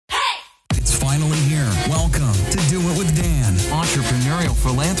Welcome to Do It With Dan, entrepreneurial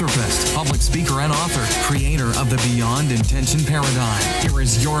philanthropist, public speaker and author, creator of the Beyond Intention Paradigm. Here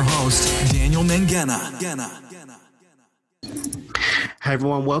is your host, Daniel Mangena. Hey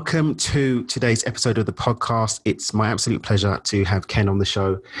everyone, welcome to today's episode of the podcast. It's my absolute pleasure to have Ken on the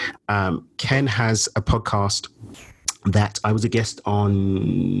show. Ken has a podcast that I was a guest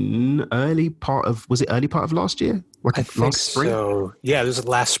on early part of last year? Last spring? So. Yeah, this was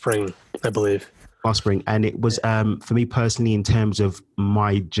last spring, I believe. Last spring. And it was, for me personally, in terms of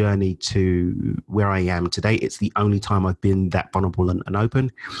my journey to where I am today, it's the only time I've been that vulnerable and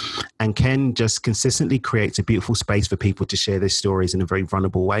open. And Ken just consistently creates a beautiful space for people to share their stories in a very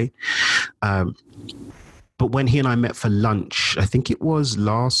vulnerable way. But when he and I met for lunch, I think it was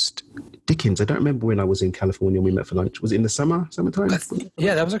last Dickens. I don't remember when I was in California and we met for lunch. Was it in the summertime?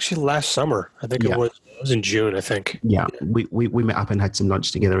 Yeah, that was actually last summer. I think it was in June, I think. Yeah, we met up and had some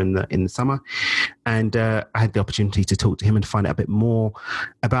lunch together in the summer. And I had the opportunity to talk to him and find out a bit more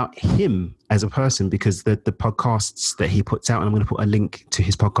about him as a person, because the podcasts that he puts out, and I'm going to put a link to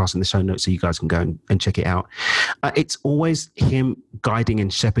his podcast in the show notes so you guys can go and check it out. It's always him guiding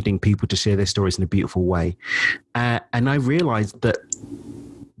and shepherding people to share their stories in a beautiful way. And I realized that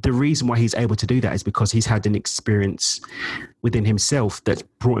the reason why he's able to do that is because he's had an experience within himself that's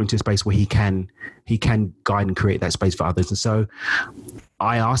brought him to a space where he can guide and create that space for others. And so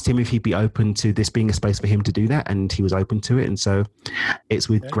I asked him if he'd be open to this being a space for him to do that, and he was open to it. And so it's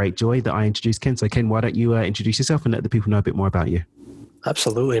with great joy that I introduced Ken. So Ken, why don't you introduce yourself and let the people know a bit more about you?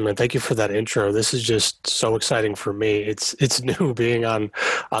 Absolutely, man. Thank you for that intro. This is just so exciting for me. It's new being on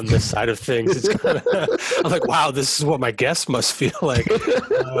this side of things. It's kind of, I'm like, wow, this is what my guests must feel like.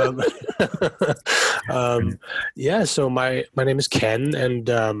 So my name is Ken,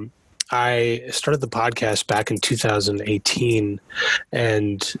 and I started the podcast back in 2018,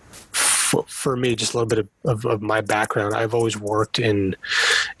 and for me, just a little bit of my background. I've always worked in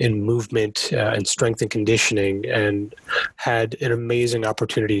movement and strength and conditioning, and had an amazing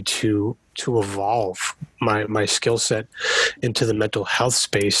opportunity to evolve my skill set into the mental health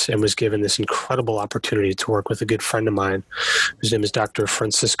space, and was given this incredible opportunity to work with a good friend of mine whose name is Dr.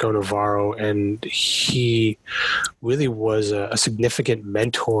 Francisco Navarro, and he really was a significant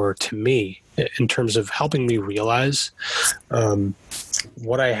mentor to me in terms of helping me realize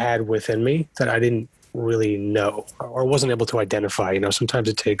what I had within me that I didn't really know or wasn't able to identify. Sometimes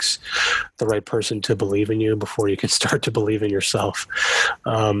it takes the right person to believe in you before you can start to believe in yourself.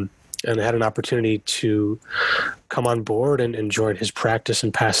 And I had an opportunity to come on board and join his practice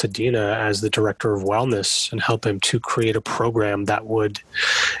in Pasadena as the director of wellness, and help him to create a program that would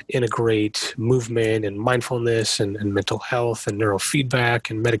integrate movement and mindfulness and mental health and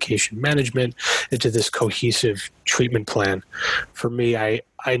neurofeedback and medication management into this cohesive treatment plan. For me, I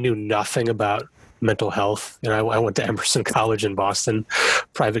knew nothing about mental health. I went to Emerson College in Boston,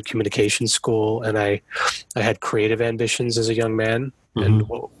 private communication school, and I had creative ambitions as a young man. Mm-hmm. And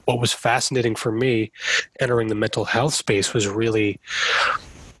what was fascinating for me entering the mental health space was really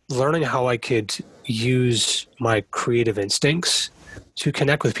learning how I could use my creative instincts to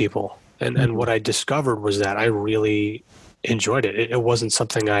connect with people. And what I discovered was that I really enjoyed it. It wasn't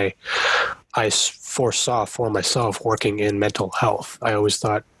something I foresaw for myself working in mental health. I always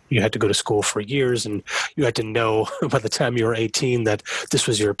thought you had to go to school for years, and you had to know by the time you were 18 that this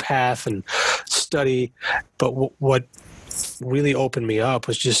was your path and study. But what really opened me up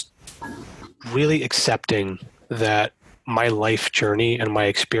was just really accepting that my life journey and my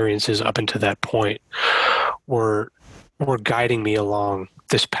experiences up until that point were guiding me along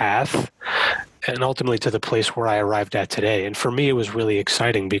this path, and ultimately to the place where I arrived at today. And for me, it was really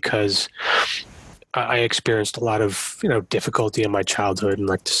exciting because I experienced a lot of, difficulty in my childhood, and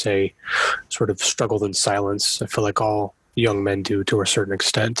like to say, sort of struggled in silence. I feel like all young men do to a certain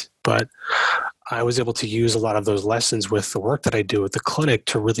extent, but I was able to use a lot of those lessons with the work that I do at the clinic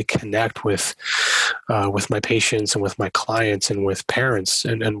to really connect with my patients and with my clients and with parents.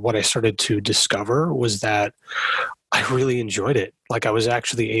 And what I started to discover was that I really enjoyed it. Like, I was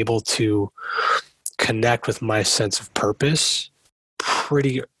actually able to connect with my sense of purpose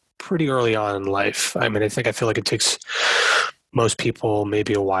pretty early on in life. I mean, I feel like it takes most people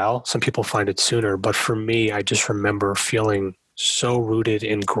maybe a while. Some people find it sooner, but for me, I just remember feeling so rooted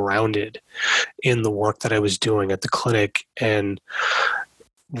and grounded in the work that I was doing at the clinic, and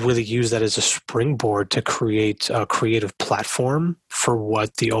really use that as a springboard to create a creative platform for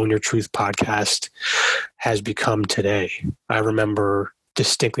what the Own Your Truth podcast has become today. I remember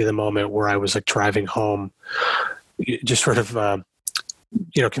distinctly the moment where I was like driving home, just sort of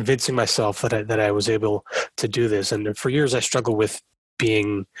convincing myself that I was able to do this. And for years I struggled with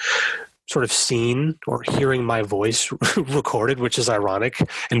being sort of seen or hearing my voice recorded, which is ironic,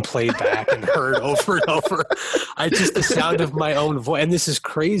 and played back and heard over and over. The sound of my own voice, and this is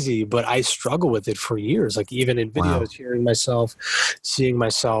crazy, but I struggle with it for years, like even in videos, hearing myself, seeing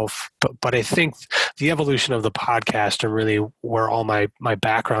myself. But I think the evolution of the podcast and really where all my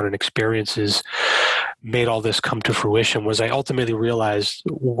background and experiences made all this come to fruition was I ultimately realized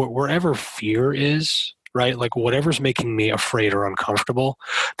wherever fear is, right? Like whatever's making me afraid or uncomfortable,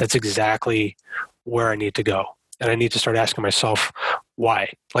 that's exactly where I need to go. And I need to start asking myself,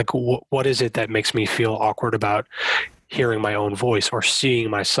 why? Like, what is it that makes me feel awkward about hearing my own voice or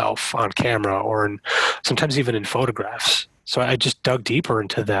seeing myself on camera or sometimes even in photographs? So I just dug deeper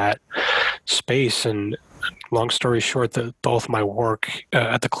into that space, and long story short, both my work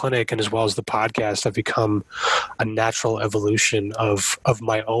at the clinic and as well as the podcast have become a natural evolution of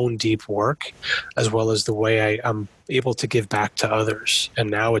my own deep work, as well as the way I'm able to give back to others. And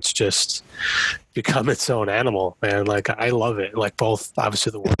now it's just become its own animal, man. Like I love it. Like both,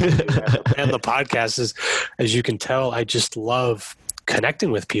 obviously, the work and the podcast is, as you can tell, I just love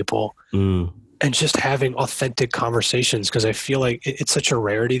connecting with people. And just having authentic conversations, because I feel like it's such a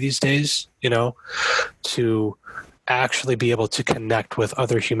rarity these days, to actually be able to connect with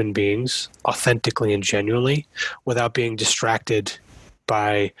other human beings authentically and genuinely without being distracted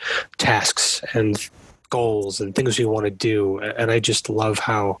by tasks and goals and things we want to do. And I just love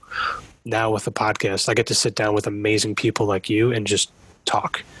how now with the podcast, I get to sit down with amazing people like you and just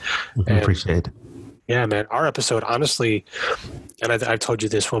talk. I appreciate it. Yeah, man. Our episode, honestly, and I've told you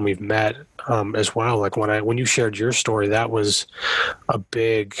this when we've met as well. Like when you shared your story, that was a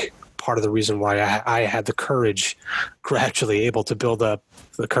big part of the reason why I had the courage, gradually able to build up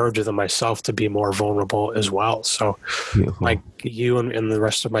the courage within myself to be more vulnerable as well. So, like you and the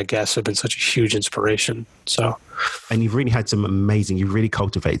rest of my guests have been such a huge inspiration. So, and you've really had you've really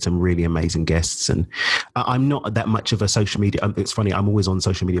cultivated some really amazing guests. And I'm not that much of a social media. It's funny, I'm always on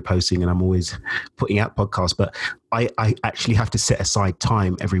social media posting and I'm always putting out podcasts, but I actually have to set aside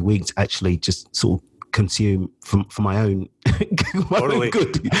time every week to actually just sort of consume for my own, totally.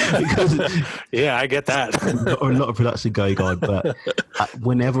 Good. Because yeah, I get that. a lot of production going on, but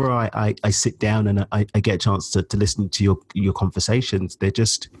whenever I sit down and I get a chance to listen to your conversations, they're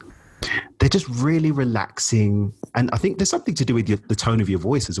just really relaxing. And I think there's something to do with the tone of your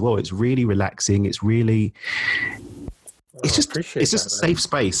voice as well. It's really relaxing. It's really, it's just a safe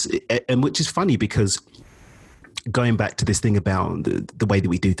space. And which is funny because going back to this thing about the way that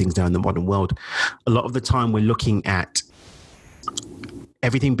we do things now in the modern world, a lot of the time we're looking at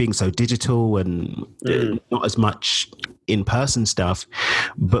everything being so digital and not as much in-person stuff.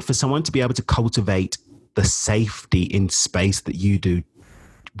 But for someone to be able to cultivate the safety in space that you do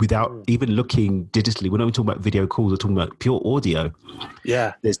without even looking digitally, we're not even talking about video calls, we're talking about pure audio.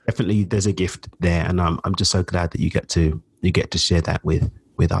 Yeah. There's a gift there. And I'm just so glad that you get to share that with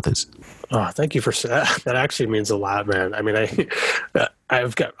others. Oh, thank you for that. That actually means a lot, man. I mean,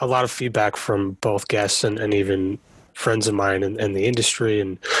 I've got a lot of feedback from both guests and even friends of mine in the industry,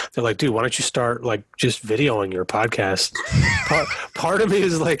 and they're like, dude, why don't you start like just videoing your podcast? Part of me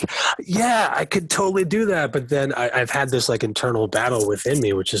is like, yeah, I could totally do that. But then I've had this like internal battle within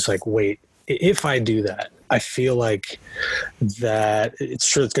me, which is like, wait, if I do that, I feel like that it's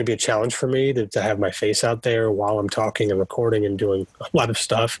true it's going to be a challenge for me to have my face out there while I'm talking and recording and doing a lot of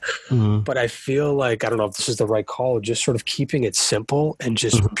stuff. But I feel like, I don't know if this is the right call, just sort of keeping it simple and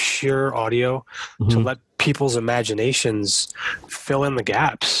just pure audio to let people's imaginations fill in the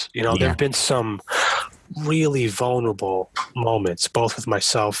gaps. There've been some really vulnerable moments, both with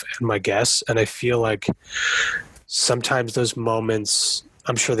myself and my guests. And I feel like sometimes those moments,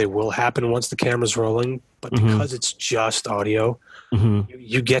 I'm sure they will happen once the camera's rolling, but because it's just audio,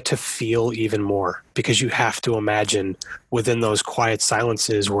 you get to feel even more because you have to imagine within those quiet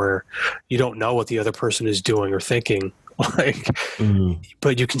silences where you don't know what the other person is doing or thinking,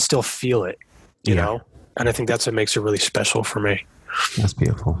 but you can still feel it, you know? And I think that's what makes it really special for me. That's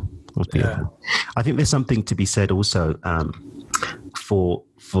beautiful. Yeah. I think there's something to be said also for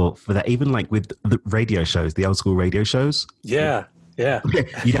that, even like with the radio shows, the old school radio shows. Yeah.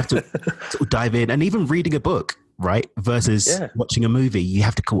 You'd have to sort of dive in, and even reading a book, right? Versus watching a movie, you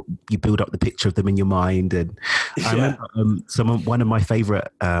have to you build up the picture of them in your mind. And I remember one of my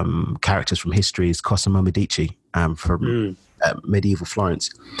favorite characters from history is Cosimo Medici from medieval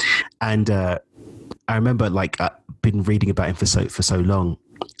Florence, and I remember like I've been reading about him for so long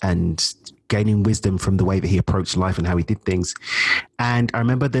and gaining wisdom from the way that he approached life and how he did things. And I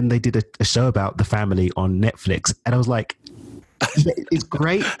remember then they did a show about the family on Netflix, and I was like, It's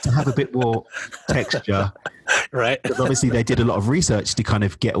great to have a bit more texture. Right. Because obviously they did a lot of research to kind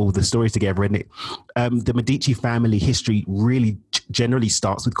of get all the stories together. And the Medici family history really generally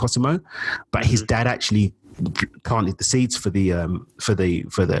starts with Cosimo, but his dad actually planted the seeds for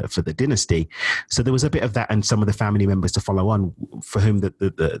the dynasty. So there was a bit of that, and some of the family members to follow on for whom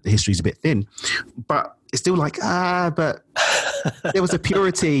the history is a bit thin, but it's still like, but there was a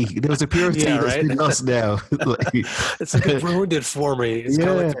purity that's been lost now. It's like it ruined it for me. It's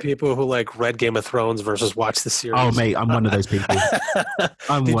kind of like the people who like read Game of Thrones versus watch the series. Oh mate, I'm one of those people.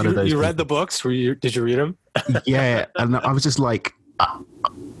 You read the books? Did you read them? Yeah, and I was just like,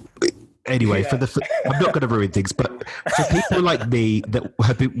 anyway, I'm not going to ruin things, but for people like me that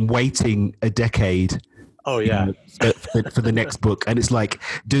have been waiting a decade. Oh yeah, for the next book, and it's like,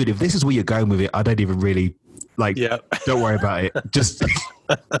 dude, if this is where you're going with it, I don't even really like. Yeah. Don't worry about it. Just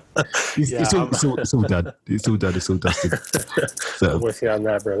it's all done. It's all done. It's all dusted. So, I'm with you on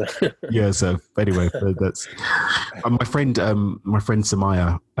that, brother. Yeah. So anyway, that's my friend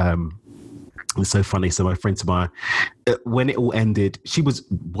Samaya. It's so funny. So my friend Samaya, when it all ended, she was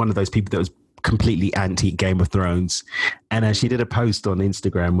one of those people that was completely anti Game of Thrones, and she did a post on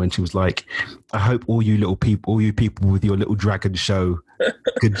Instagram when she was like, I hope all you people with your little dragon show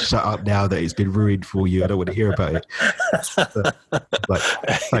could shut up now that it's been ruined for you. I don't want to hear about it. So, like,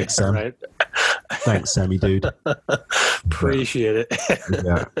 thanks, Sam. Right. Thanks, Sammy, dude. Appreciate it.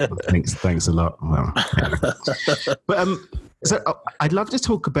 Yeah, thanks a lot. Well, but so I'd love to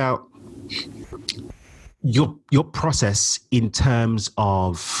talk about your process in terms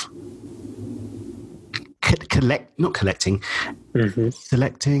of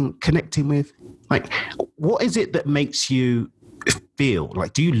selecting, connecting with, like, what is it that makes you feel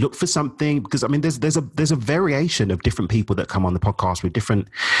like, do you look for something? Because I mean, there's a variation of different people that come on the podcast with different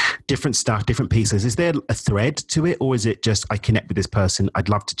stuff, different pieces. Is there a thread to it, or is it just, I connect with this person, I'd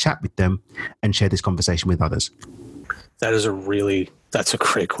love to chat with them and share this conversation with others? That's a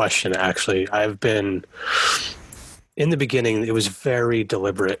great question. Actually, in the beginning, it was very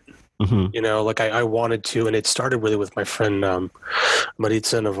deliberate. Mm-hmm. You know, like I wanted to, and it started really with my friend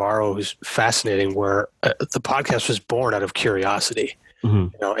Maritza Navarro, who's fascinating, where the podcast was born out of curiosity,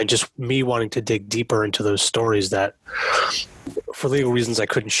 you know, and just me wanting to dig deeper into those stories that, for legal reasons, I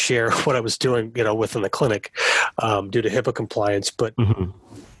couldn't share what I was doing, you know, within the clinic due to HIPAA compliance. But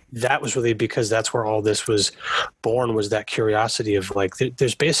that was really because that's where all this was born, was that curiosity of like,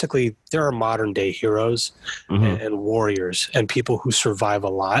 there are modern day heroes and warriors and people who survive a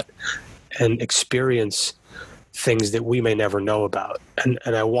lot and experience things that we may never know about. And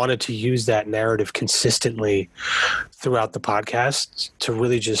I wanted to use that narrative consistently throughout the podcast to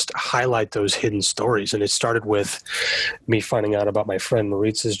really just highlight those hidden stories. And it started with me finding out about my friend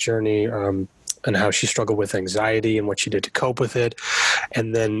Maritza's journey, and how she struggled with anxiety and what she did to cope with it.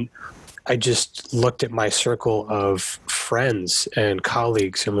 And then I just looked at my circle of friends and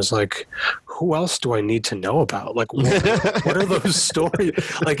colleagues and was like, who else do I need to know about? Like, what are those stories?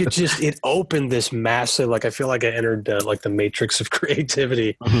 Like, it opened this massive, like, I feel like I entered like the matrix of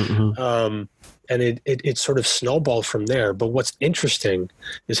creativity. And it sort of snowballed from there. But what's interesting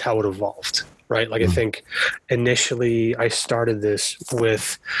is how it evolved. Right. Like, I think initially I started this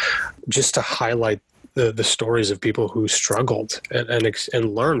with just to highlight the stories of people who struggled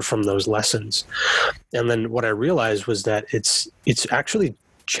and learned from those lessons. And then what I realized was that it's actually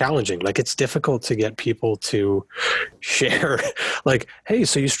challenging. Like, it's difficult to get people to share like, hey,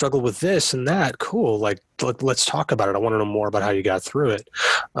 so you struggled with this and that. Cool. Like, let's talk about it. I want to know more about how you got through it.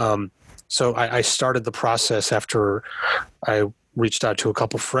 So I started the process after I reached out to a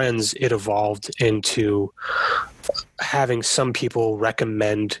couple friends. It evolved into having some people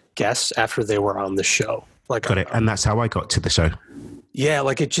recommend guests after they were on the show. Like, got it. And that's how I got to the show. Yeah,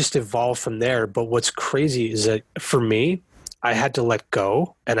 like, it just evolved from there. But what's crazy is that for me, I had to let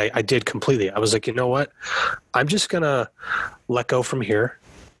go, and I did completely. I was like, you know what? I'm just going to let go from here,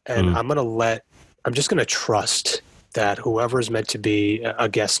 and I'm just going to trust that whoever is meant to be a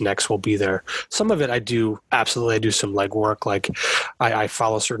guest next will be there. Some of it I do some legwork. Like, I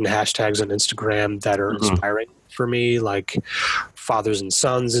follow certain hashtags on Instagram that are inspiring for me. Like, fathers and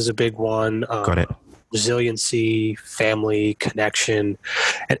sons is a big one. Got it. Resiliency, family, connection,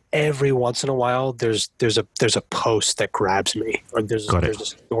 and every once in a while there's a post that grabs me, or there's a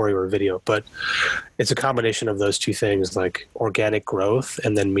story or a video. But it's a combination of those two things, like organic growth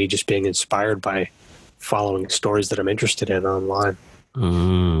and then me just being inspired by following stories that I'm interested in online.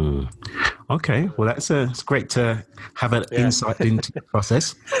 Well, Okay. Well, it's great to have an insight into the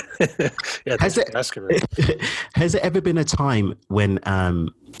process. Yeah, Has it, asking me. has there ever been a time when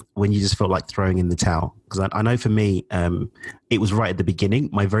you just felt like throwing in the towel? Because I know for me, it was right at the beginning,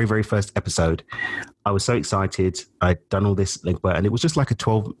 my very, very first episode. I was so excited. I'd done all this legwork, and it was just like a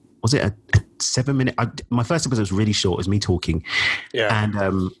 7-minute? My first episode was really short. It was me talking. Yeah.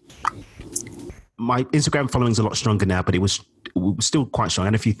 And my Instagram following is a lot stronger now, but it was still quite strong. I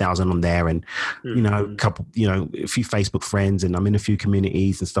had a few thousand on there, and a few Facebook friends, and I'm in a few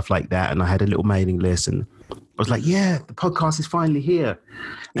communities and stuff like that. And I had a little mailing list, and I was like, "Yeah, the podcast is finally here."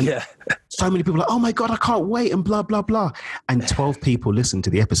 And so many people were like, "Oh my god, I can't wait!" and blah blah blah. And 12 people listened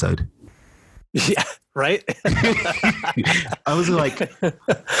to the episode. Yeah. Right. I was like,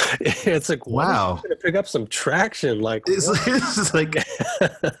 it's like, wow, going to pick up some traction. Like, it's like,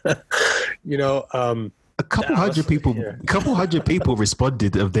 a couple hundred people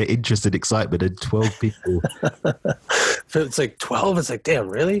responded of their interest and excitement, and 12 people. It's like 12. It's like, damn,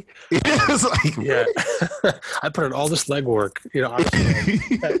 really? It's like, yeah. I put in all this legwork.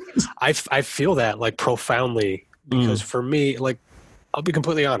 I feel that like profoundly, because for me, like, I'll be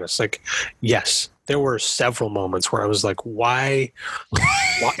completely honest. Like, yes, there were several moments where I was like, why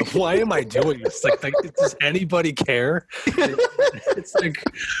am I doing this? Like, does anybody care? It's like,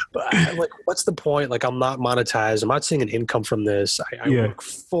 what's the point? Like, I'm not monetized. I'm not seeing an income from this. I work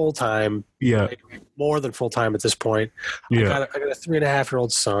full time. Yeah. Like, more than full time at this point. Yeah. I got a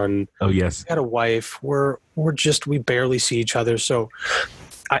 3.5-year-old son. Oh, yes. I got a wife. We barely see each other. So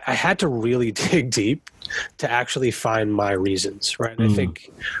I had to really dig deep to actually find my reasons, right? And I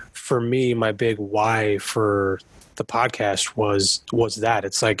think for me, my big why for the podcast was that.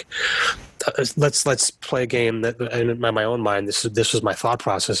 It's like, let's play a game that, in my own mind, this was my thought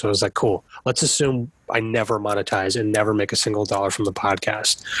process. I was like, cool, let's assume I never monetize and never make a single dollar from the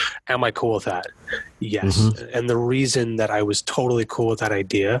podcast. Am I cool with that? Yes. And the reason that I was totally cool with that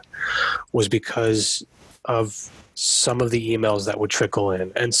idea was because of some of the emails that would trickle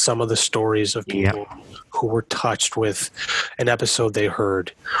in and some of the stories of people who were touched with an episode they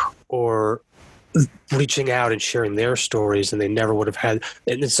heard, or reaching out and sharing their stories, and they never would have had.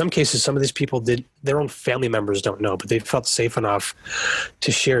 And in some cases, some of these people their own family members don't know, but they felt safe enough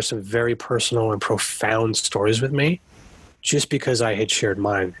to share some very personal and profound stories with me just because I had shared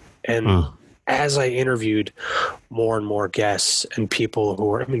mine. And as I interviewed more and more guests and people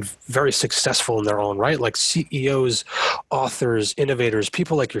who are, very successful in their own right, like CEOs, authors, innovators,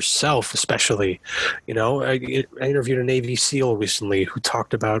 people like yourself, especially, I interviewed a Navy SEAL recently who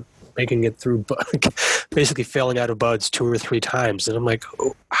talked about making it through, basically failing out of buds 2 or 3 times. And I'm like,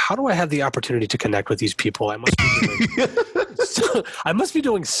 how do I have the opportunity to connect with these people? I must be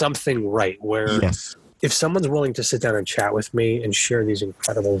doing something right, where if someone's willing to sit down and chat with me and share these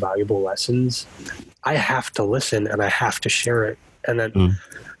incredible, valuable lessons, I have to listen and I have to share it. And then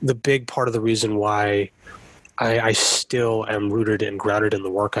the big part of the reason why I still am rooted and grounded in the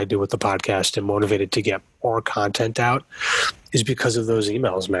work I do with the podcast and motivated to get more content out is because of those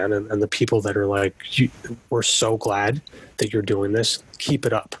emails, man. And the people that are like, we're so glad that you're doing this. Keep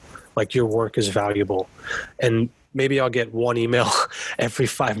it up. Like, your work is valuable. And maybe I'll get one email every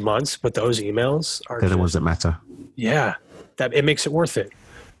 5 months, but those emails are the ones that matter. Yeah. That it makes it worth it,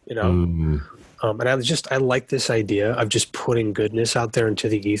 And I like this idea of just putting goodness out there into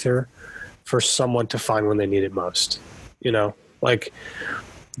the ether for someone to find when they need it most, like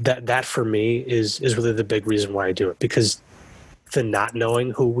that for me is really the big reason why I do it, because the not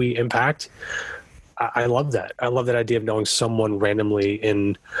knowing who we impact, I love that. I love that idea of knowing someone randomly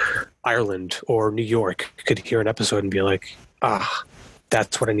in Ireland or New York could hear an episode and be like,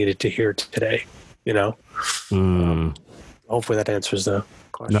 that's what I needed to hear today, Hopefully that answers the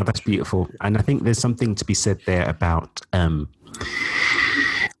question. No, that's beautiful. And I think there's something to be said there about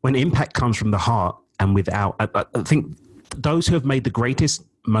when impact comes from the heart and without, I think those who have made the greatest,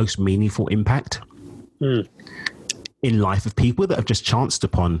 most meaningful impact in life of people that have just chanced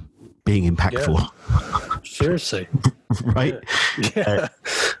upon being impactful. Yeah. Seriously. Right? Yeah.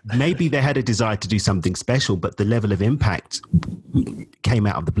 Maybe they had a desire to do something special, but the level of impact came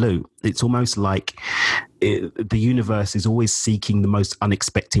out of the blue. It's almost like the universe is always seeking the most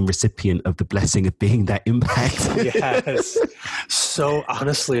unexpected recipient of the blessing of being that impact. Yes. So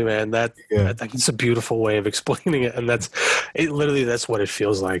honestly, man, that's a beautiful way of explaining it. And that's what it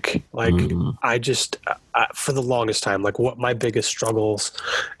feels like. Like I just, for the longest time, like what my biggest struggles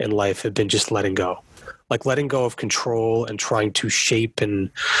in life have been just letting go. Like letting go of control and trying to shape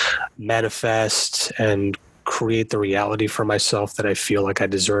and manifest and create the reality for myself that I feel like I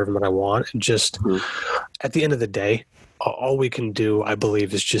deserve and that I want. And just at the end of the day, all we can do, I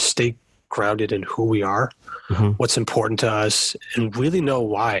believe, is just stay grounded in who we are, what's important to us, and really know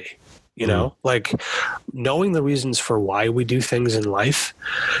why. You know, like knowing the reasons for why we do things in life,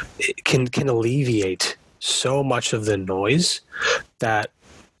 it can alleviate so much of the noise that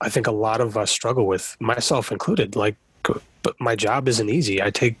I think a lot of us struggle with, myself included. Like, but my job isn't easy.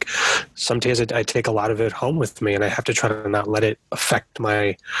 Some days I take a lot of it home with me, and I have to try to not let it affect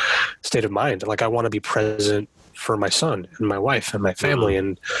my state of mind. Like, I want to be present for my son and my wife and my family,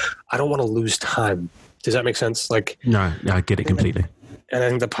 and I don't want to lose time. Does that make sense? Like, no, I get it completely. And I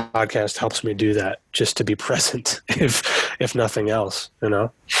think the podcast helps me do that, just to be present, if nothing else, you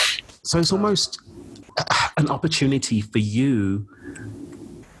know? So it's almost an opportunity for you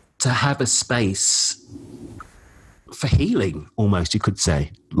to have a space for healing, almost, you could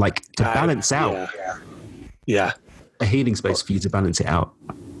say, like to balance out. Yeah. A healing space for you to balance it out.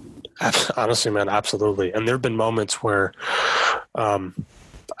 Honestly, man, absolutely. And there have been moments where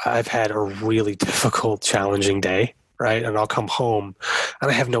I've had a really difficult, challenging day. Right. And I'll come home and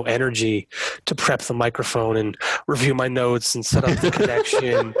I have no energy to prep the microphone and review my notes and set up the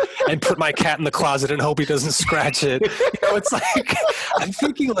connection and put my cat in the closet and hope he doesn't scratch it. You know, it's like, I'm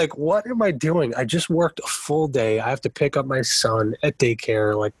thinking like, what am I doing? I just worked a full day. I have to pick up my son at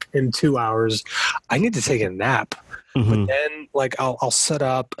daycare, like in 2 hours. I need to take a nap. But then like, I'll set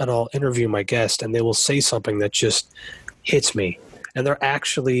up and I'll interview my guest and they will say something that just hits me. And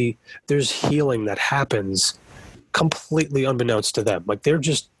there's healing that happens completely unbeknownst to them. Like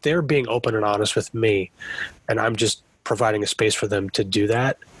they're being open and honest with me, and I'm just providing a space for them to do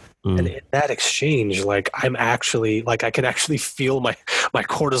that. And in that exchange, like I can actually feel my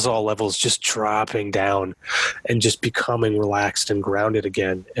cortisol levels just dropping down and just becoming relaxed and grounded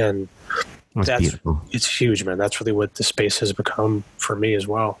again. And that's beautiful. It's huge, man. That's really what the space has become for me as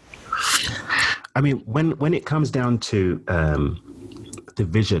well. I mean, when it comes down to the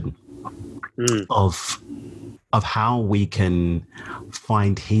vision of how we can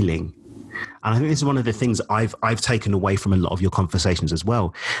find healing. And I think this is one of the things I've taken away from a lot of your conversations as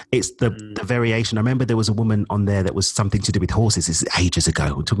well. It's the variation. I remember there was a woman on there that was something to do with horses. This is ages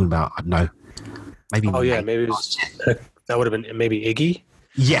ago. We're talking about, I don't know, maybe. Oh yeah, maybe it was, that would have been maybe Iggy.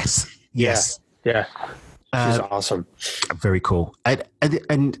 Yes. Yeah. She's awesome. Very cool.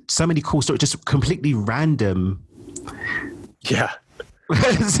 And so many cool stories, just completely random. Yeah.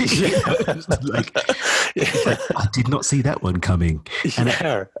 like, I did not see that one coming. And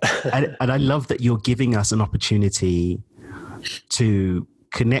I love that you're giving us an opportunity to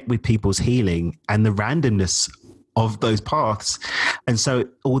connect with people's healing and the randomness of those paths. And so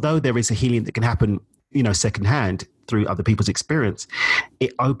although there is a healing that can happen, you know, secondhand through other people's experience,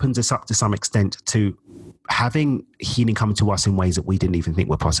 it opens us up to some extent to having healing come to us in ways that we didn't even think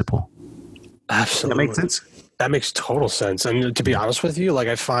were possible. Absolutely. That makes sense? That makes total sense. And to be honest with you, like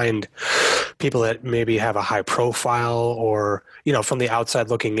I find people that maybe have a high profile or, you know, from the outside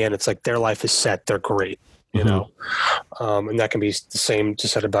looking in, it's like their life is set. They're great, you know? And that can be the same to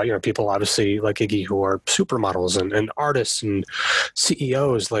said about, you know, people obviously like Iggy who are supermodels and artists and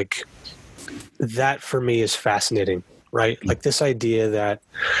CEOs. Like that for me is fascinating, right? Like this idea that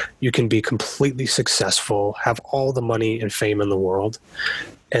you can be completely successful, have all the money and fame in the world,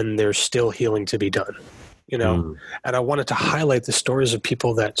 and there's still healing to be done. You know, and I wanted to highlight the stories of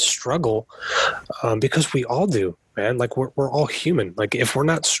people that struggle because we all do, man. Like we're all human. Like if we're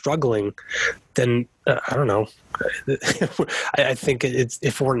not struggling, then I don't know. I think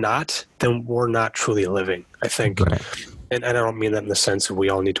if we're not, then we're not truly living, I think. Right. And I don't mean that in the sense that we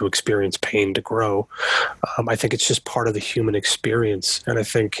all need to experience pain to grow. I think it's just part of the human experience. And I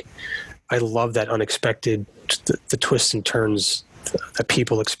think I love that unexpected, the twists and turns that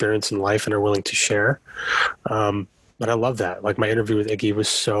people experience in life and are willing to share. But I love that. Like my interview with Iggy was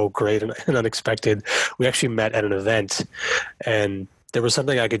so great and unexpected. We actually met at an event and there was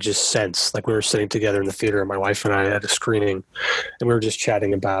something I could just sense. Like we were sitting together in the theater, my wife and I at a screening, and we were just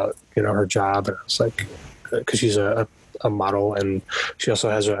chatting about, you know, her job. And I was like, because she's a model and she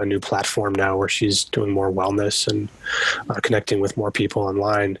also has a new platform now where she's doing more wellness and connecting with more people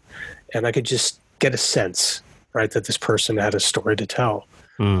online. And I could just get a sense, right, that this person had a story to tell.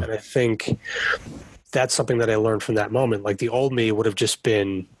 And I think that's something that I learned from that moment. Like the old me would have just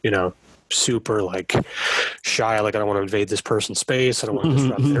been, you know, super like shy. Like I don't want to invade this person's space. I don't want to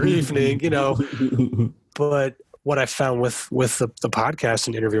disrupt their evening, you know. But what I found with the podcast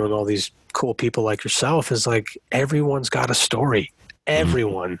and interviewing all these cool people like yourself is like everyone's got a story.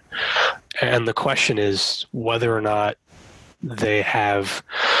 Everyone. And the question is whether or not they have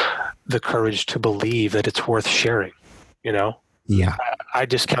the courage to believe that it's worth sharing, you know? Yeah. I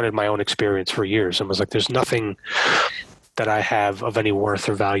discounted my own experience for years and was like, there's nothing that I have of any worth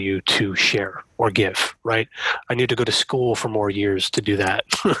or value to share or give, right? I need to go to school for more years to do that.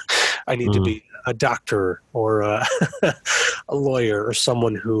 I need to be a doctor or a lawyer or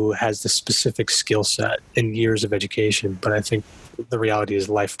someone who has the specific skill set and years of education. But I think the reality is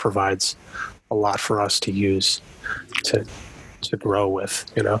life provides a lot for us to use to grow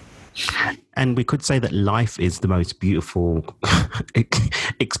with, you know? And we could say that life is the most beautiful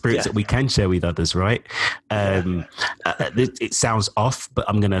experience that we can share with others, right? It sounds off, but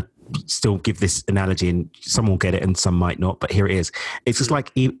I'm going to still give this analogy, and some will get it and some might not, but here it is. It's just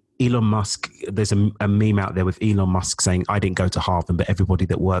like Elon Musk. There's a meme out there with Elon Musk saying, I didn't go to Harvard, but everybody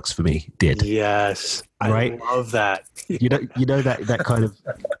that works for me did. Yes. Right? I love that. You know that kind of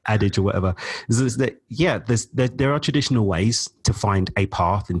adage or whatever. There are traditional ways to find a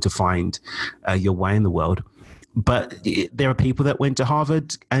path and to find your way in the world. But there are people that went to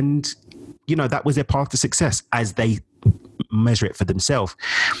Harvard and, you know, that was their path to success as they measure it for themselves.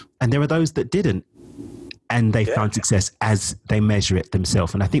 And there are those that didn't. And they found success as they measure it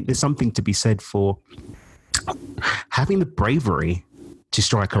themselves. And I think there's something to be said for having the bravery to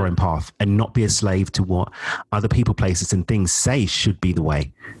strike our own path and not be a slave to what other people, places, and things say should be the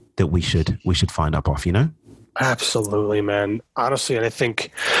way that we should find our path, you know? Absolutely, man. Honestly, and I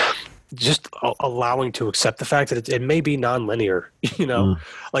think just allowing to accept the fact that it may be nonlinear, you know?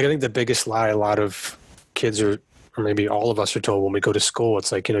 Like, I think the biggest lie a lot of kids or maybe all of us are told when we go to school,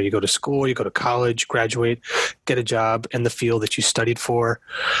 it's like, you know, you go to school, you go to college, graduate, get a job in the field that you studied for.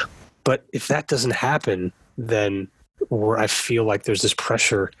 But if that doesn't happen, then I feel like there's this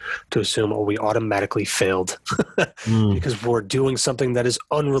pressure to assume, we automatically failed because we're doing something that is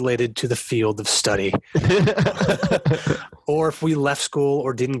unrelated to the field of study. Or if we left school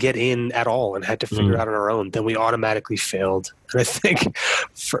or didn't get in at all and had to figure it out on our own, then we automatically failed. And I think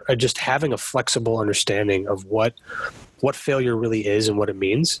for just having a flexible understanding of what failure really is and what it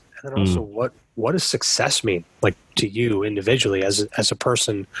means, and then also what does success mean, like to you individually as a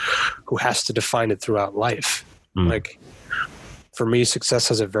person who has to define it throughout life. Like, for me, success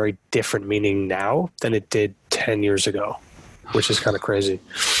has a very different meaning now than it did 10 years ago, which is kind of crazy.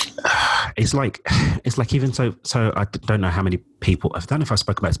 It's like even so I don't know how many people, I don't know if I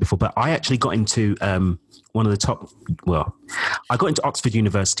spoke about this before, but I actually got into one of the top, I got into Oxford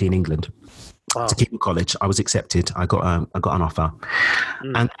University in England. To Keaton College. I was accepted. I got an offer,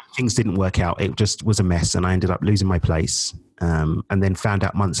 and things didn't work out. It just was a mess, and I ended up losing my place. And then found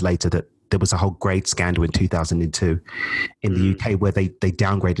out months later that there was a whole grade scandal in 2002 in the UK where they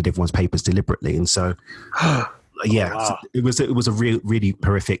downgraded everyone's papers deliberately, and so it was a really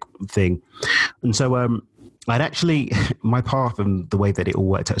horrific thing. And so I'd actually, my path and the way that it all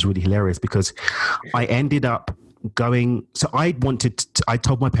worked out was really hilarious because I ended up going, so I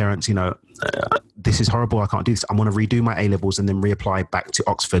told my parents, you know, this is horrible, I can't do this, I want to redo my A-levels and then reapply back to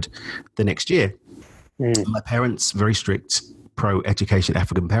Oxford the next year. My parents, very strict pro-education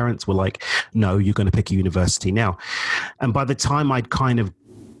African parents, were like, no, you're going to pick a university now. And by the time I'd kind of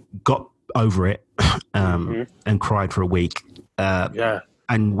got over it and cried for a week,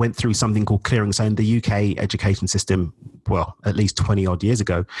 and went through something called clearing. So in the UK education system, well, at least 20 odd years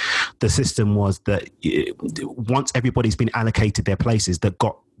ago, the system was that once everybody's been allocated their places that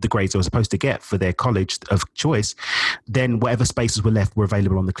got the grades they were supposed to get for their college of choice, then whatever spaces were left were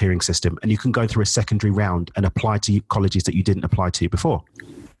available on the clearing system. And you can go through a secondary round and apply to colleges that you didn't apply to before.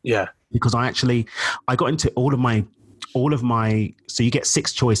 Yeah. Because I got into all of my, so you get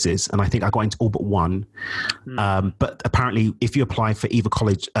 6 choices, and I think I got into all but one. But apparently if you apply for either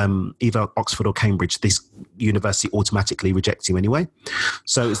college, either Oxford or Cambridge, this university automatically rejects you anyway.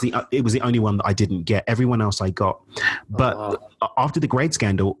 So it was the only one that I didn't get. Everyone else I got. But after the grade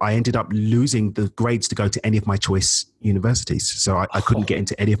scandal, I ended up losing the grades to go to any of my choice universities. So I couldn't get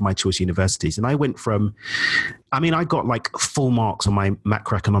into any of my choice universities. And I went from, I got like full marks on my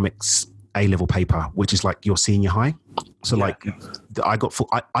macroeconomics A-level paper, which is like your senior high. So I got full,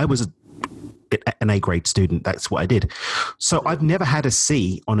 I was an A grade student. That's what I did. So I've never had a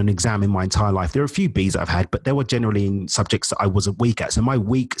C on an exam in my entire life. There are a few Bs that I've had, but they were generally in subjects that I wasn't weak at. So my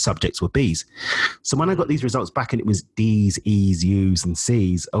weak subjects were Bs. So when I got these results back and it was Ds, Es, Us, and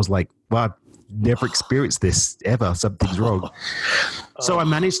Cs, I was like, well, I've never experienced this ever. Something's wrong. So I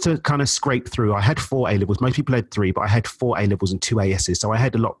managed to kind of scrape through. I had 4 A-levels. Most people had 3, but I had 4 A-levels and 2 ASs. So I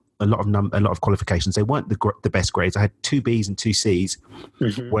had a lot of qualifications. They weren't the best grades. I had 2 Bs and 2 Cs,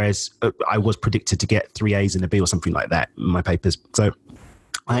 whereas I was predicted to get 3 As and a B or something like that in my papers. So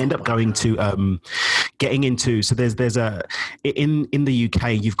I end up going to getting into, so there's a in the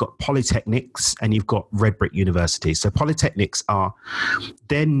UK you've got polytechnics and you've got red brick universities. So polytechnics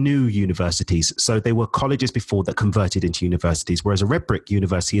they're new universities, so they were colleges before that converted into universities, whereas a red brick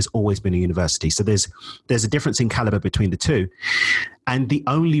university has always been a university. So there's a difference in caliber between the two. And the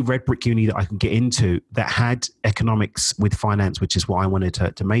only red brick uni that I could get into that had economics with finance, which is what I wanted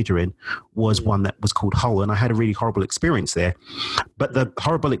to major in, was one that was called Hull. And I had a really horrible experience there. But the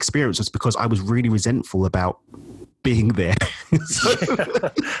horrible experience was because I was really resentful about being there.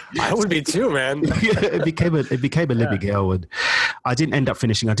 I would be too, man. It became a living hell. And I didn't end up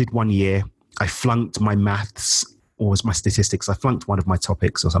finishing. I did 1 year. I flunked my maths, or was my statistics. I flunked one of my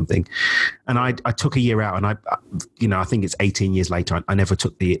topics or something. And I took a year out, and I think it's 18 years later, I never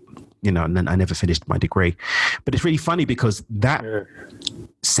took and then I never finished my degree. But it's really funny because that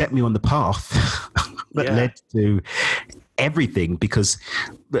set me on the path that led to everything, because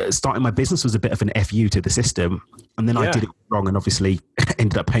starting my business was a bit of an FU to the system. And then I did it wrong and obviously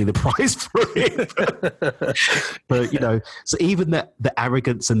ended up paying the price for it. But so even the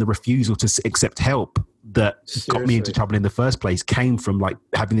arrogance and the refusal to accept help that got me into trouble in the first place came from like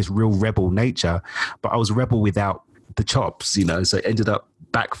having this real rebel nature. But I was a rebel without the chops, so it ended up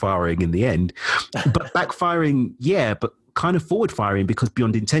backfiring in the end. But backfiring, but kind of forward firing, because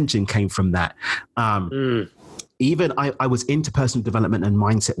Beyond Intention came from that. Even I was into personal development and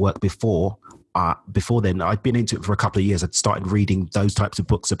mindset work before then. I'd been into it for a couple of years. I'd started reading those types of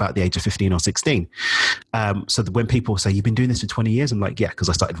books about the age of 15 or 16. So that when people say, you've been doing this for 20 years, I'm like, yeah, because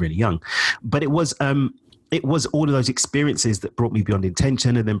I started really young. But it was all of those experiences that brought me Beyond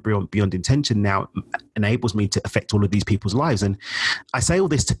Intention, and then Beyond Intention now enables me to affect all of these people's lives. And I say all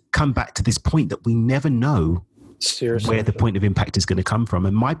this to come back to this point that we never know where the point of impact is going to come from.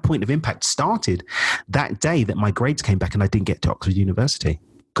 And my point of impact started that day that my grades came back and I didn't get to Oxford University,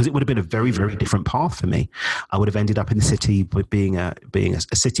 because it would have been a very, very different path for me. I would have ended up in the city being a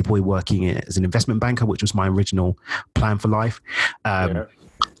city boy working as an investment banker, which was my original plan for life.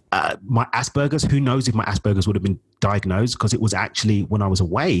 My Asperger's, who knows if my Asperger's would have been diagnosed, because it was actually when I was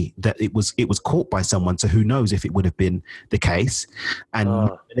away that it was caught by someone. So who knows if it would have been the case. And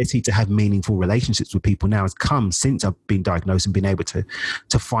my ability to have meaningful relationships with people now has come since I've been diagnosed and been able to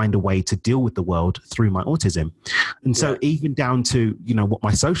find a way to deal with the world through my autism. And so even down to, what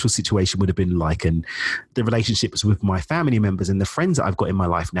my social situation would have been like, and the relationships with my family members and the friends that I've got in my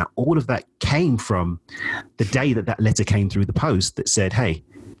life now, all of that came from the day that letter came through the post that said, hey,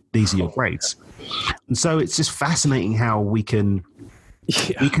 these are your grades. And so it's just fascinating how we can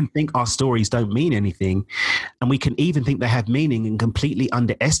think our stories don't mean anything, and we can even think they have meaning and completely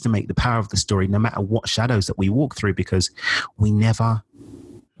underestimate the power of the story, no matter what shadows that we walk through, because we never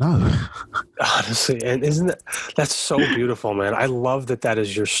know. Honestly, and that's so beautiful, man. I love that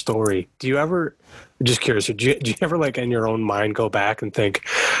is your story. Do you ever, just curious, do you ever like in your own mind go back and think,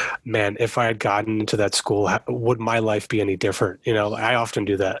 man, if I had gotten into that school, would my life be any different? I often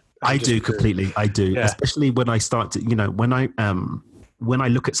do that. I do completely. I do, especially when I start to, when I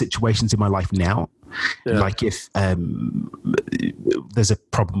look at situations in my life now, like if there's a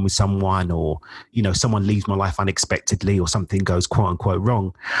problem with someone, or someone leaves my life unexpectedly, or something goes quote unquote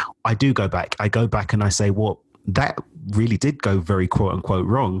wrong, I do go back. I go back and I say, well, that really did go very quote unquote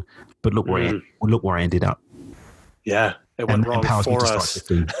wrong, but look where I ended up. Yeah. It went wrong for us.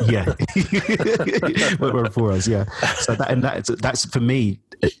 Yeah. It went wrong for us. Yeah. So that's for me,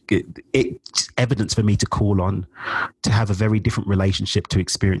 it's evidence for me to call on, to have a very different relationship to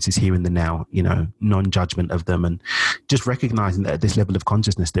experiences here in the now, non-judgment of them, and just recognizing that at this level of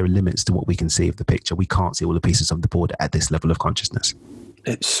consciousness, there are limits to what we can see of the picture. We can't see all the pieces of the board at this level of consciousness.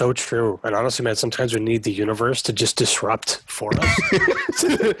 It's so true. And honestly, man, sometimes we need the universe to just disrupt for us,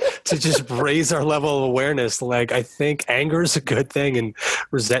 to just raise our level of awareness. Like, I think anger is a good thing, and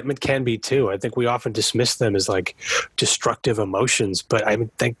resentment can be too. I think we often dismiss them as like destructive emotions, but I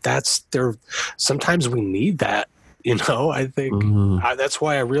think sometimes we need that. I think that's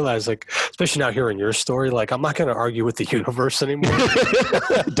why I realized, like, especially now hearing your story, like, I'm not going to argue with the universe anymore.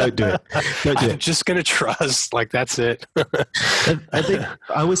 Don't do it. I'm just going to trust. Like, that's it. I think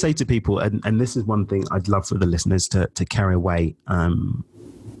I always say to people, and this is one thing I'd love for the listeners to carry away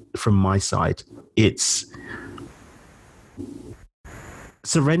from my side. It's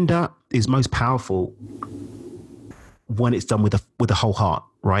surrender is most powerful when it's done with a whole heart,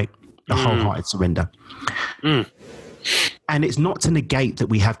 right? A wholehearted surrender. And it's not to negate that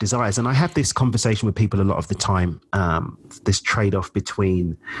we have desires. And I have this conversation with people a lot of the time, this trade-off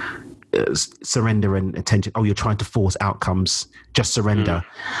between surrender and attention. Oh, you're trying to force outcomes, just surrender.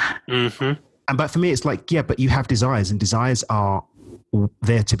 But for me, it's like, yeah, but you have desires, and desires are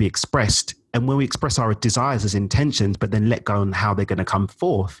there to be expressed. And when we express our desires as intentions, but then let go on how they're going to come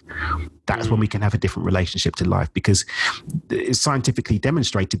forth, that's when we can have a different relationship to life, because it's scientifically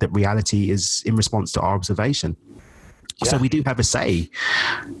demonstrated that reality is in response to our observation. Yeah. So we do have a say.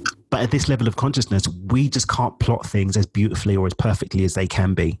 But at this level of consciousness, we just can't plot things as beautifully or as perfectly as they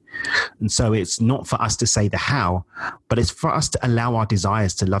can be. And so it's not for us to say the how, but it's for us to allow our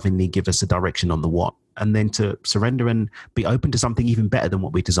desires to lovingly give us a direction on the what, and then to surrender and be open to something even better than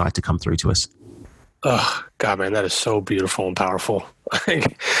what we desire to come through to us. Oh, God, man, that is so beautiful and powerful. I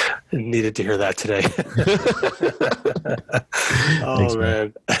needed to hear that today. Thanks,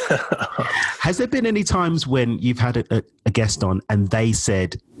 man. Has there been any times when you've had a guest on and they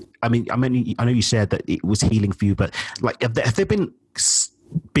said, I know you shared that it was healing for you, but like, have there been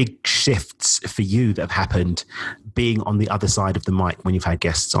big shifts for you that have happened being on the other side of the mic when you've had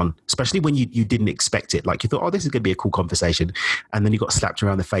guests on, especially when you didn't expect it? Like you thought, oh, this is going to be a cool conversation. And then you got slapped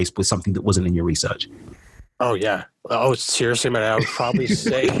around the face with something that wasn't in your research. Oh, yeah. Oh, seriously, man. I would probably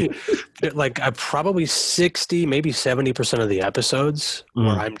say like I probably 60, maybe 70% of the episodes where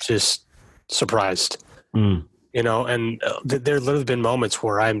I'm just surprised, you know, and there literally been moments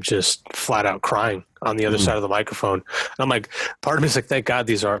where I'm just flat out crying on the other side of the microphone. And I'm like, part of me is like, thank God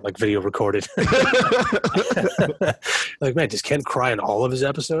these aren't like video recorded. Like, man, does Ken cry in all of his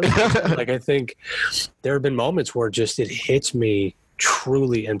episodes? Like, I think there have been moments where just it hits me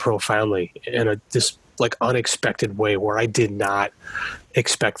truly and profoundly in this like unexpected way where I did not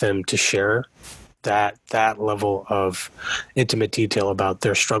expect them to share that level of intimate detail about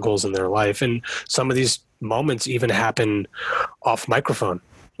their struggles in their life. And some of these moments even happen off microphone,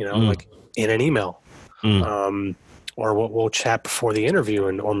 you know, like in an email, or we'll chat before the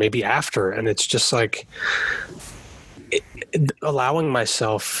interview or maybe after. And it's just like allowing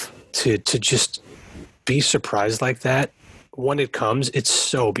myself to just be surprised like that. When it comes, it's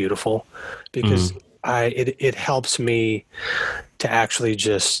so beautiful because it helps me to actually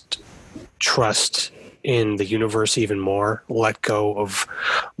just trust in the universe even more, let go of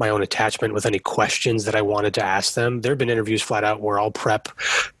my own attachment with any questions that I wanted to ask them. There have been interviews flat out where I'll prep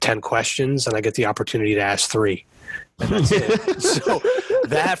 10 questions and I get the opportunity to ask 3. And that's it. So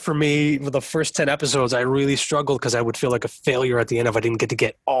that for me, for the first 10 episodes, I really struggled because I would feel like a failure at the end if I didn't get to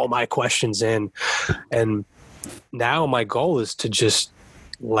get all my questions in. And now my goal is to just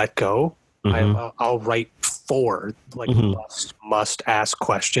let go. I'll write 4 like must ask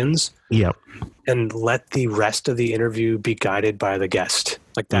questions. Yep. And let the rest of the interview be guided by the guest.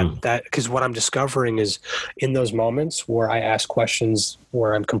 Like that because what I'm discovering is in those moments where I ask questions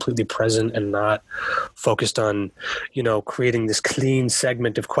where I'm completely present and not focused on, you know, creating this clean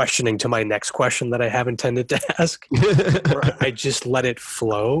segment of questioning to my next question that I have intended to ask, where I just let it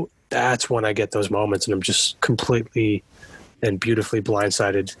flow. That's when I get those moments and I'm just completely and beautifully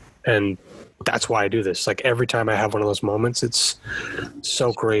blindsided. And that's why I do this. Like every time I have one of those moments, it's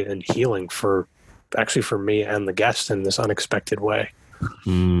so great and healing for me and the guest in this unexpected way.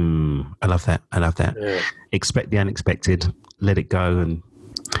 I love that. Yeah. Expect the unexpected, let it go. And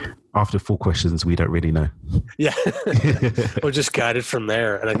after 4 questions, we don't really know. Yeah. We're just guided from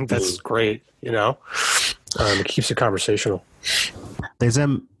there. And I think that's great. You know, it keeps it conversational. There's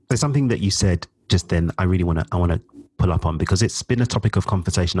something that you said just then. I want to pull up on because it's been a topic of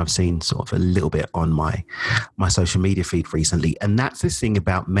conversation I've seen sort of a little bit on my social media feed recently, and that's this thing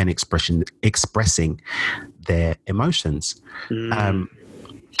about men expressing their emotions.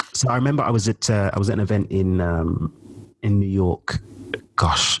 So I remember I was at an event in New York.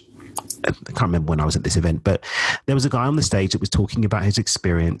 Gosh, I can't remember when I was at this event, but there was a guy on the stage that was talking about his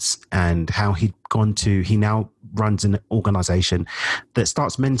experience and how he now runs an organization that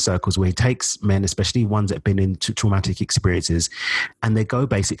starts men's circles where he takes men, especially ones that have been into traumatic experiences, and they go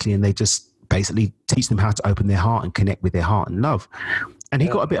basically and they just basically teach them how to open their heart and connect with their heart and love. And he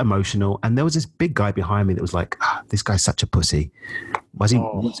got a bit emotional, and there was this big guy behind me that was like, this guy's such a pussy. He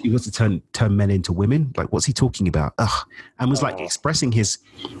wants to turn men into women? Like, what's he talking about? And was like expressing his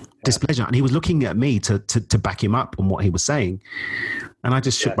displeasure. And he was looking at me to back him up on what he was saying. And I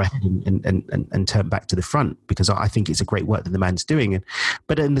just shook my head and turned back to the front because I think it's a great work that the man's doing.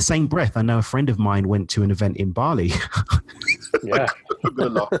 But in the same breath, I know a friend of mine went to an event in Bali. Yeah.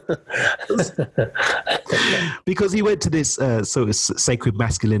 Because he went to this sort of sacred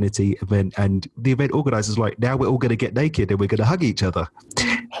masculinity event, and the event organizers were like, now we're all going to get naked and we're going to hug each other.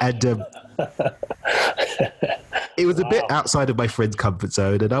 And it was a bit outside of my friend's comfort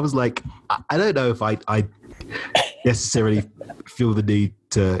zone. And I was like, I don't know if I necessarily feel the need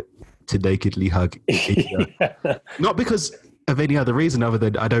to nakedly hug each other. Not because of any other reason other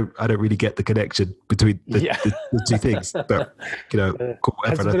than I don't really get the connection between the two things. But cool,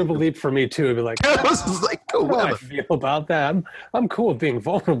 that's a bit of a leap for me too. To be like, I was like, cool, how do I feel about that? I'm cool with being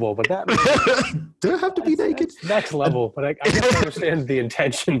vulnerable, but that don't have to be naked. Next level, but I guess I understand the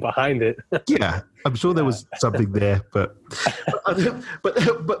intention behind it. Yeah, I'm sure there was something there, but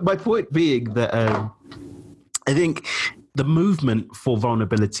my point being that I think the movement for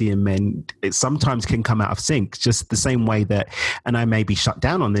vulnerability in men, it sometimes can come out of sync, just the same way that, and I may be shut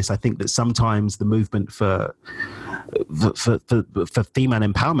down on this, I think that sometimes the movement for female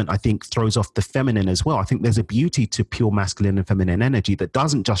empowerment, I think, throws off the feminine as well. I think there's a beauty to pure masculine and feminine energy that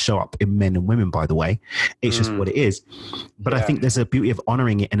doesn't just show up in men and women, by the way. It's just what it is. But I think there's a beauty of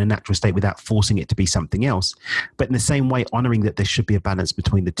honoring it in a natural state without forcing it to be something else. But in the same way, honoring that there should be a balance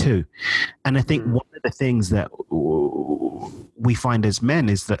between the two. And I think one of the things that we find as men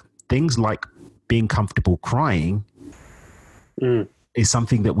is that things like being comfortable crying is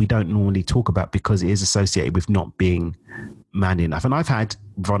something that we don't normally talk about because it is associated with not being manly enough. And I've had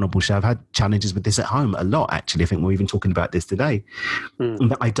I've had challenges with this at home a lot, actually. I think we're even talking about this today.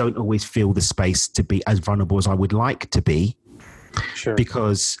 That I don't always feel the space to be as vulnerable as I would like to be. Sure.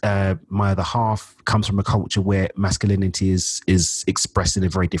 Because my other half comes from a culture where masculinity is expressed in a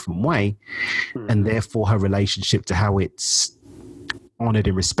very different way. And therefore her relationship to how it's honored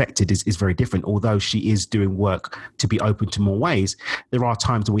and respected is very different. Although she is doing work to be open to more ways, there are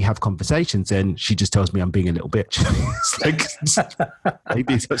times when we have conversations and she just tells me I'm being a little bitch. It's like,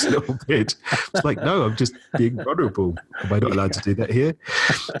 maybe such a little bitch. It's like, no, I'm just being vulnerable. Am I not allowed to do that here?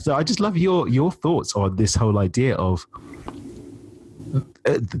 So I just love your thoughts on this whole idea of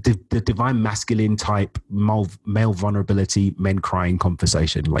the divine masculine type male vulnerability, men crying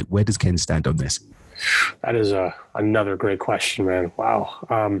conversation. Like, where does Ken stand on this? That is another great question, man.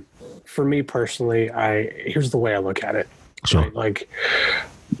 Wow. For me personally, here's the way I look at it. Sure. Right? Like,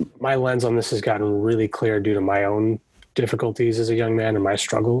 my lens on this has gotten really clear due to my own difficulties as a young man and my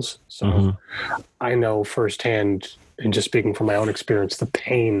struggles. So I know firsthand, and just speaking from my own experience, the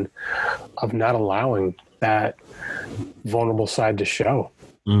pain of not allowing that vulnerable side to show.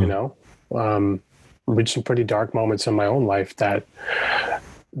 Reached some pretty dark moments in my own life that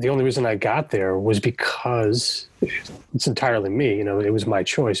the only reason I got there was because it's entirely me, it was my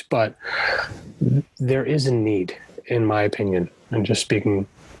choice, but there is a need, in my opinion, and just speaking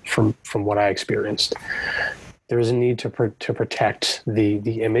from what I experienced, there is a need to protect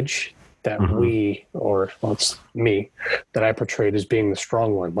the image that it's me, that I portrayed as being the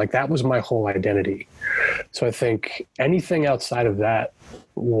strong one. Like, that was my whole identity. So I think anything outside of that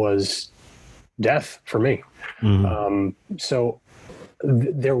was death for me. So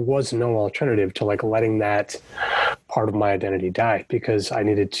there was no alternative to like letting that part of my identity die, because I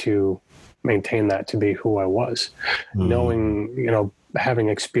needed to maintain that to be who I was. Knowing, having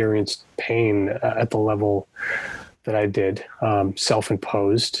experienced pain at the level that I did,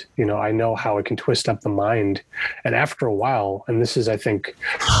 self-imposed, I know how it can twist up the mind. And after a while, and this is, I think,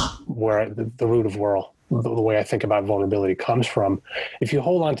 where the root of the way I think about vulnerability comes from. If you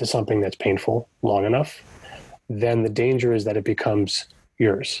hold on to something that's painful long enough, then the danger is that it becomes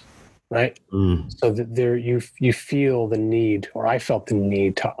yours, right? So that you feel the need, or I felt the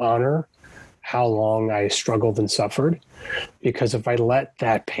need, to honor how long I struggled and suffered, because if I let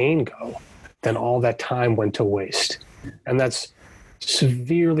that pain go, then all that time went to waste. And that's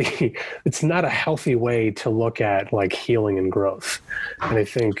severely, it's not a healthy way to look at like healing and growth. And I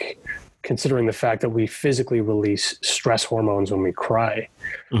think, considering the fact that we physically release stress hormones when we cry,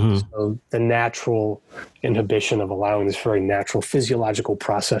 so the natural inhibition of allowing this very natural physiological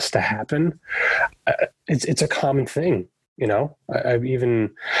process to happen, it's a common thing. I've even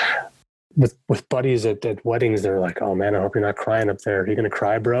with buddies at weddings, they're like, "Oh man, I hope you're not crying up there. Are you gonna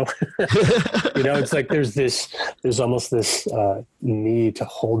cry, bro?" It's like there's almost this need to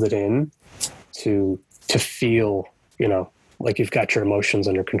hold it in, to feel, like you've got your emotions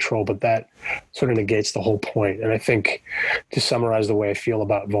under control, but that sort of negates the whole point. And I think, to summarize the way I feel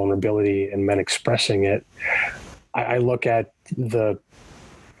about vulnerability and men expressing it, I look at the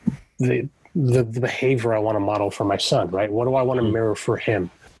behavior I want to model for my son, right? What do I want to mirror for him?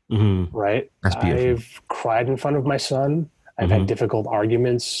 Right? That's beautiful. I've cried in front of my son. I've had difficult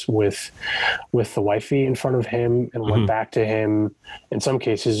arguments with the wifey in front of him, and went back to him. In some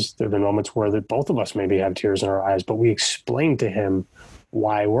cases, there have been moments where both of us maybe have tears in our eyes, but we explained to him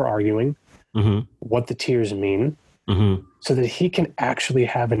why we're arguing, what the tears mean, so that he can actually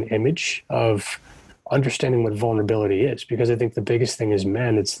have an image of understanding what vulnerability is. Because I think the biggest thing is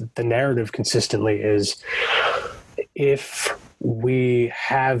men, it's the narrative consistently is, if we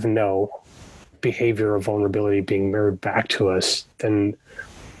have no behavior of vulnerability being mirrored back to us, then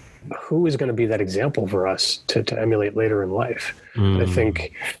who is going to be that example for us to emulate later in life? I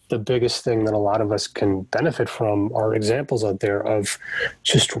think the biggest thing that a lot of us can benefit from are examples out there of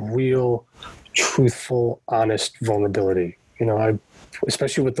just real, truthful, honest vulnerability.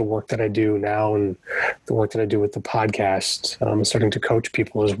 Especially with the work that I do now and the work that I do with the podcast, I'm starting to coach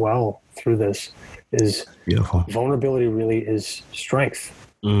people as well through this. Is beautiful. Vulnerability really is strength.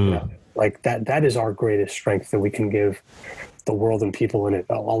 Like that is our greatest strength that we can give the world and people in it.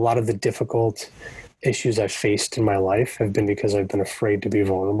 A lot of the difficult issues I've faced in my life have been because I've been afraid to be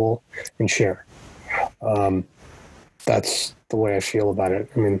vulnerable and share. That's the way I feel about it.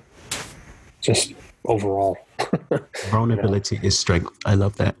 I mean, just overall. Vulnerability is strength. I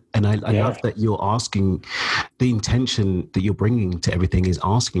love that. And I love that you're asking, the intention that you're bringing to everything is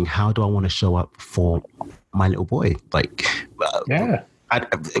asking, how do I want to show up for my little boy? Like,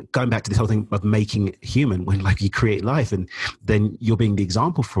 going back to this whole thing of making human, when like you create life and then you're being the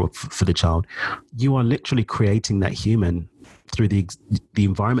example for the child, you are literally creating that human through the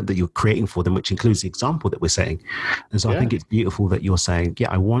environment that you're creating for them, which includes the example that we're setting. And so I think it's beautiful that you're saying,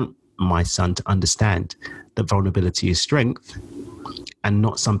 I want my son to understand that vulnerability is strength and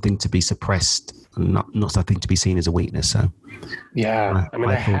not something to be suppressed, and not something to be seen as a weakness. So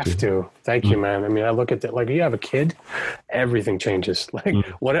I have to. Thank you, man. I mean, I look at it like you have a kid, everything changes. Like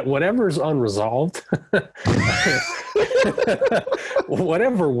whatever's unresolved,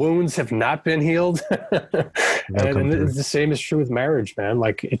 whatever wounds have not been healed. and the same is true with marriage, man.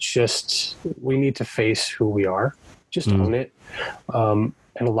 Like it's just, we need to face who we are, just own it.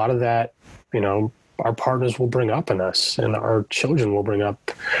 And a lot of that, our partners will bring up in us and our children will bring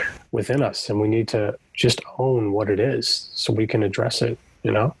up within us. And we need to just own what it is so we can address it,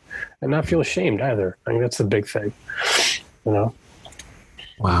 and not feel ashamed either. I think that's the big thing, Wow.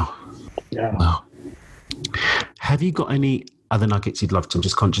 Yeah. Wow. Have you got any other nuggets you'd love to? I'm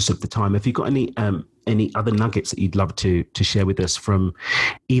just conscious of the time. Have you got any other nuggets that you'd love to share with us from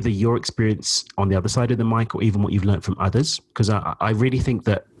either your experience on the other side of the mic or even what you've learned from others? Because I really think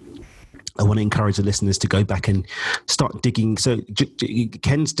that I want to encourage the listeners to go back and start digging. So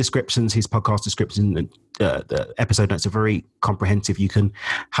Ken's descriptions, his podcast description, the episode notes are very comprehensive. You can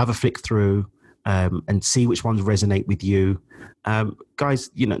have a flick through and see which ones resonate with you.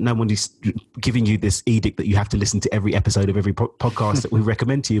 Guys, no one is giving you this edict that you have to listen to every episode of every podcast that we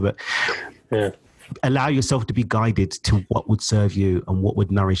recommend to you, but allow yourself to be guided to what would serve you and what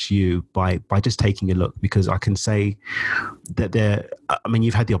would nourish you by just taking a look. Because I can say that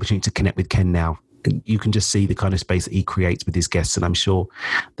you've had the opportunity to connect with Ken now. You can just see the kind of space that he creates with his guests, and I'm sure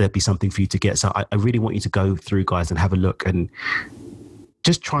there'd be something for you to get. So I really want you to go through, guys, and have a look and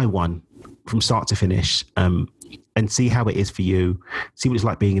just try one from start to finish, and see how it is for you, see what it's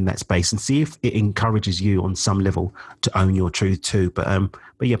like being in that space, and see if it encourages you on some level to own your truth too. But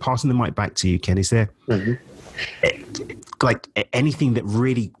yeah, passing the mic back to you, Ken, is there like anything that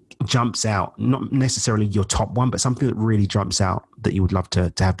really jumps out, not necessarily your top one, but something that really jumps out that you would love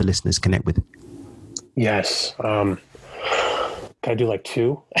to have the listeners connect with? Yes. Can I do like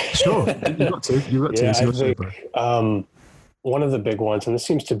two? Sure. You got two. I think, one of the big ones, and this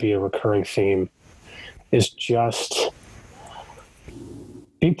seems to be a recurring theme, is just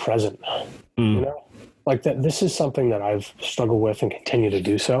be present. Like that. This is something that I've struggled with and continue to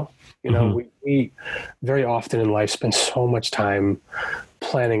do so. We very often in life spend so much time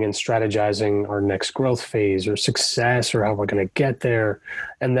planning and strategizing our next growth phase or success or how we're going to get there.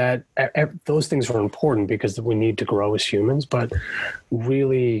 And that those things are important because we need to grow as humans. But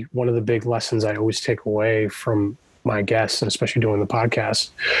really, one of the big lessons I always take away from my guests, and especially doing the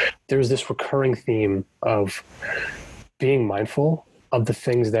podcast, there's this recurring theme of being mindful of the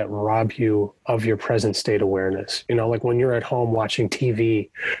things that rob you of your present state awareness. Like when you're at home watching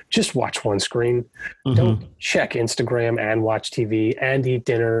TV, just watch one screen. Don't check Instagram and watch TV and eat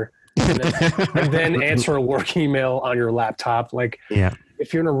dinner and then answer a work email on your laptop. Like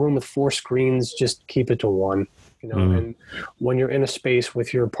if you're in a room with 4 screens, just keep it to one. And when you're in a space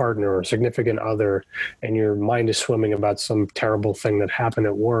with your partner or significant other and your mind is swimming about some terrible thing that happened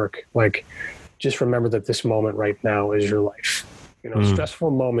at work, like just remember that this moment right now is your life.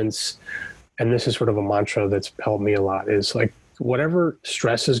 Stressful moments, and this is sort of a mantra that's helped me a lot, is like whatever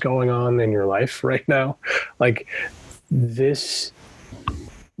stress is going on in your life right now, like this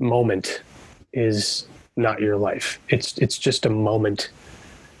moment is not your life. It's just a moment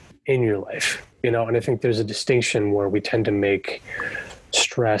in your life. And I think there's a distinction where we tend to make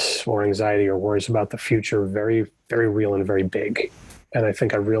stress or anxiety or worries about the future very, very real and very big. And I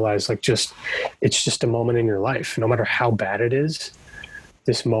think I realized it's just a moment in your life. No matter how bad it is,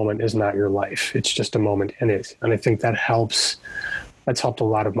 this moment is not your life. It's just a moment in it. And I think that helps. That's helped a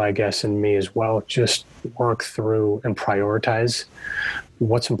lot of my guests and me as well. Just work through and prioritize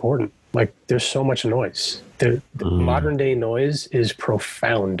what's important. Like, there's so much noise. The modern day noise is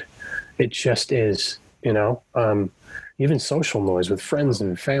profound. It just is, you know, even social noise with friends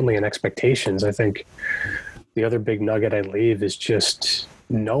and family and expectations. I think the other big nugget I leave is just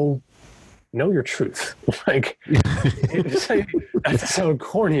know your truth. Like, that's so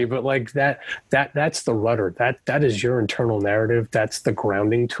corny, but like that's the rudder. That is your internal narrative. That's the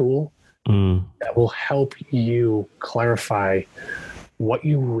grounding tool that will help you clarify what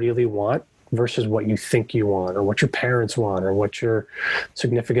you really want versus what you think you want, or what your parents want, or what your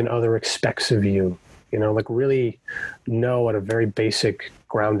significant other expects of you. You know, like, really know at a very basic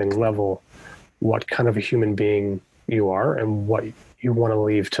grounding level what kind of a human being you are and what you want to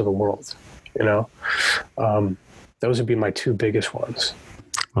leave to the world. You know, those would be my two biggest ones.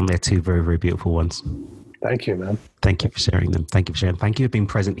 And they're two very, very beautiful ones. Thank you, man. Thank you for sharing them. Thank you for sharing. Thank you for being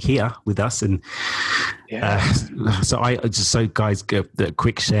present here with us. And so guys, a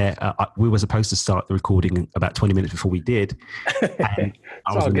quick share. We were supposed to start the recording about 20 minutes before we did. And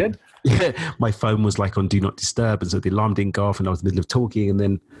it's all good. My phone was like on Do Not Disturb, and so the alarm didn't go off, and I was in the middle of talking, and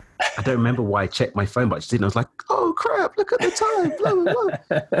then I don't remember why I checked my phone, but I just didn't. I was like, oh crap, look at the time, blah, blah,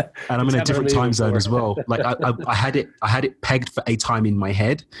 blah. And I'm in a different time zone as well. Like I had it pegged for a time in my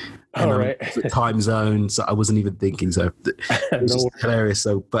head, and right. Time zone, so I wasn't even thinking. So it was just hilarious.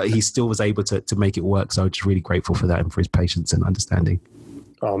 So, but he still was able to make it work. So I'm just really grateful for that and for his patience and understanding.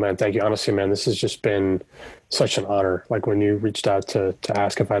 Oh man, thank you. Honestly, man, this has just been such an honor. Like, when you reached out to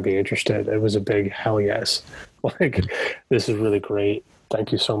ask if I'd be interested, it was a big hell yes. Like, this is really great.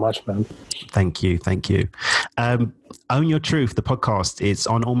 Thank you so much, man. Thank you. Own Your Truth, the podcast, is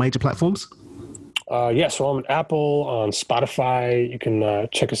on all major platforms. So I'm on Apple, on Spotify. You can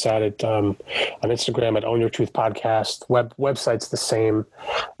check us out at on Instagram at Own Your Truth Podcast. Website's the same,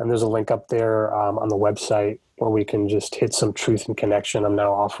 and there's a link up there on the website where we can just hit some truth and connection. I'm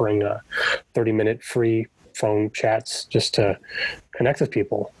now offering 30-minute free phone chats just to connect with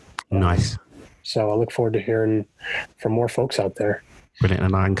people. Nice. So I look forward to hearing from more folks out there. Brilliant.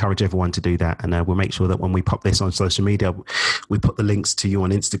 And I encourage everyone to do that. And we'll make sure that when we pop this on social media, we put the links to you on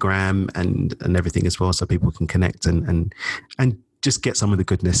Instagram and everything as well, so people can connect and just get some of the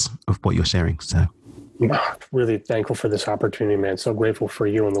goodness of what you're sharing. So really thankful for this opportunity, man. So grateful for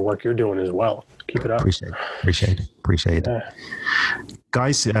you and the work you're doing as well. Keep it up. Appreciate it.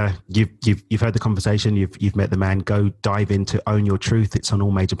 Guys, you've heard the conversation. You've met the man. Go dive into Own Your Truth. It's on all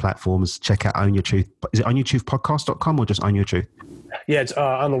major platforms. Check out Own Your Truth. Is it ownyourtruthpodcast.com or just Own Your Truth? Yeah, it's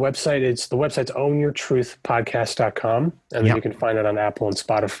on the website. The website's ownyourtruthpodcast.com. And then you can find it on Apple and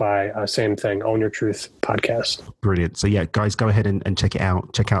Spotify. Same thing, Own Your Truth Podcast. Brilliant. So yeah, guys, go ahead and check it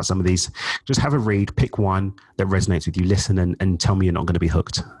out. Check out some of these. Just have a read, pick one that resonates with you. Listen and tell me you're not going to be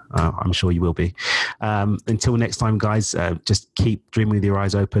hooked. I'm sure you will be. Until next time, guys, just keep dreaming with your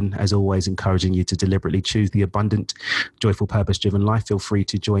eyes open. As always, encouraging you to deliberately choose the abundant, joyful, purpose-driven life. Feel free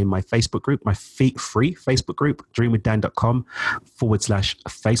to join my Facebook group, my free Facebook group,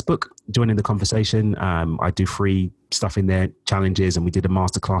 dreamwithdan.com/Facebook. Join in the conversation. I do free stuff in there, challenges, and we did a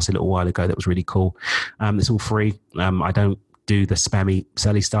masterclass a little while ago that was really cool. It's all free. I don't do the spammy,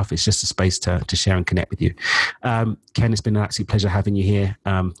 selly stuff. It's just a space to share and connect with you. Ken, it's been an absolute pleasure having you here.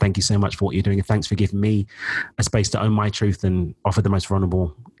 Thank you so much for what you're doing. And thanks for giving me a space to own my truth and offer the most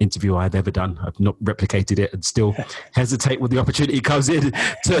vulnerable interview I've ever done. I've not replicated it and still hesitate when the opportunity comes in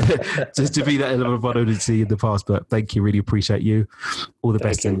to be that level of vulnerability in the past. But thank you. Really appreciate you. All the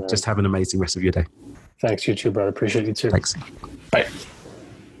best, and just have an amazing rest of your day. Thanks, you too, brother. Appreciate you too. Thanks. Bye.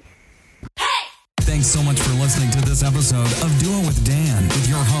 Thanks so much for listening to this episode of Do It With Dan with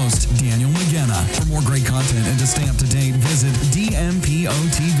your host, Daniel McGenna. For more great content and to stay up to date, visit dmpotv.com.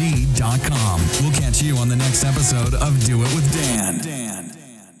 We'll catch you on the next episode of Do It With Dan.